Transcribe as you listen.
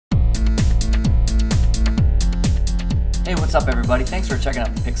Hey, what's up everybody? Thanks for checking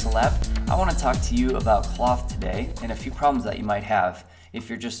out the Pixel Lab. I want to talk to you about cloth today and a few problems that you might have if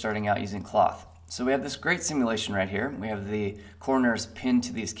you're just starting out using cloth. So we have this great simulation right here. We have the corners pinned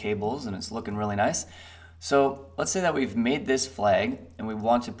to these cables and it's looking really nice. So let's say that we've made this flag and we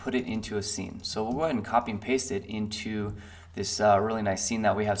want to put it into a scene. So we'll go ahead and copy and paste it into this really nice scene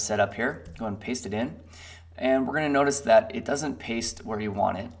that we have set up here. Go ahead and paste it in. And we're going to notice that it doesn't paste where you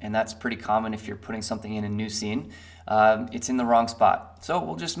want it, and that's pretty common if you're putting something in a new scene. It's in the wrong spot. So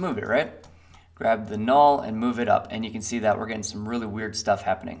we'll just move it, right? Grab the null and move it up, and you can see that we're getting some really weird stuff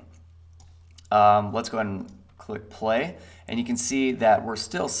happening. Let's go ahead and click play, and you can see that we're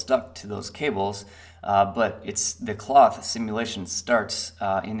still stuck to those cables, but it's the cloth simulation starts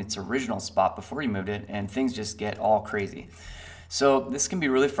in its original spot before you moved it, and things just get all crazy. So this can be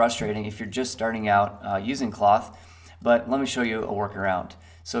really frustrating if you're just starting out using cloth, but let me show you a workaround.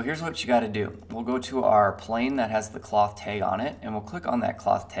 So here's what you got to do. We'll go to our plane that has the cloth tag on it, and we'll click on that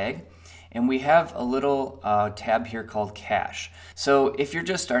cloth tag, and we have a little tab here called cache. So if you're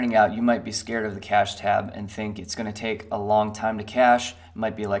just starting out, you might be scared of the cache tab and think it's going to take a long time to cache. It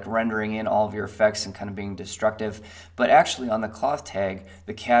might be like rendering in all of your effects and kind of being destructive, but actually on the cloth tag,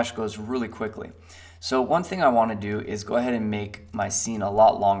 the cache goes really quickly. So one thing I want to do is go ahead and make my scene a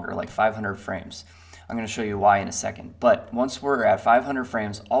lot longer, like 500 frames. I'm going to show you why in a second. But once we're at 500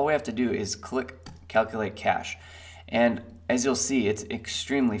 frames, all we have to do is click Calculate Cache. And as you'll see, it's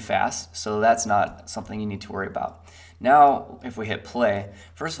extremely fast, so that's not something you need to worry about. Now, if we hit play,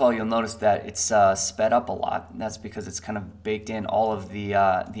 first of all, you'll notice that it's sped up a lot. That's because it's kind of baked in all of the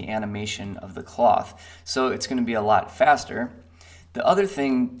animation of the cloth. So it's going to be a lot faster. The other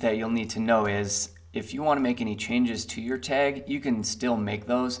thing that you'll need to know is if you want to make any changes to your tag, you can still make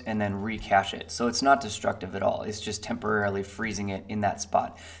those and then recache it. So it's not destructive at all. It's just temporarily freezing it in that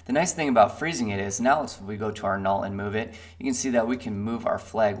spot. The nice thing about freezing it is now if we go to our null and move it, you can see that we can move our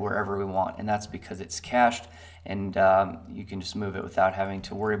flag wherever we want, and that's because it's cached, and you can just move it without having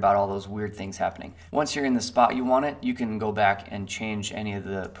to worry about all those weird things happening. Once you're in the spot you want it, you can go back and change any of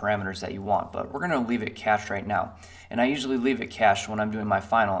the parameters that you want, but we're going to leave it cached right now. And I usually leave it cached when I'm doing my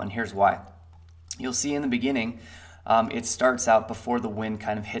final, and here's why. You'll see in the beginning, it starts out before the wind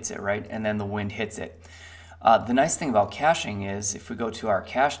kind of hits it, right? And then the wind hits it. The nice thing about caching is if we go to our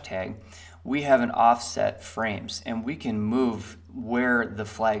cache tag, we have an offset frames, and we can move where the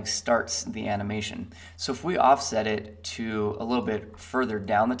flag starts the animation. So if we offset it to a little bit further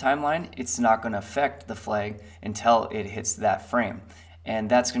down the timeline, it's not going to affect the flag until it hits that frame. And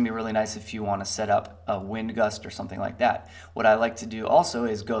that's going to be really nice if you want to set up a wind gust or something like that. What I like to do also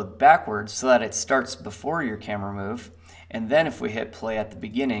is go backwards so that it starts before your camera move. And then if we hit play at the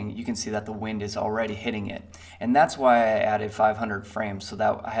beginning, you can see that the wind is already hitting it. And that's why I added 500 frames, so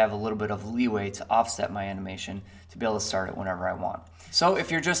that I have a little bit of leeway to offset my animation to be able to start it whenever I want. So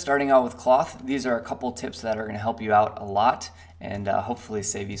if you're just starting out with cloth, these are a couple tips that are going to help you out a lot and hopefully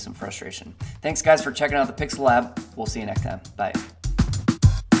save you some frustration. Thanks guys for checking out the Pixel Lab. We'll see you next time. Bye.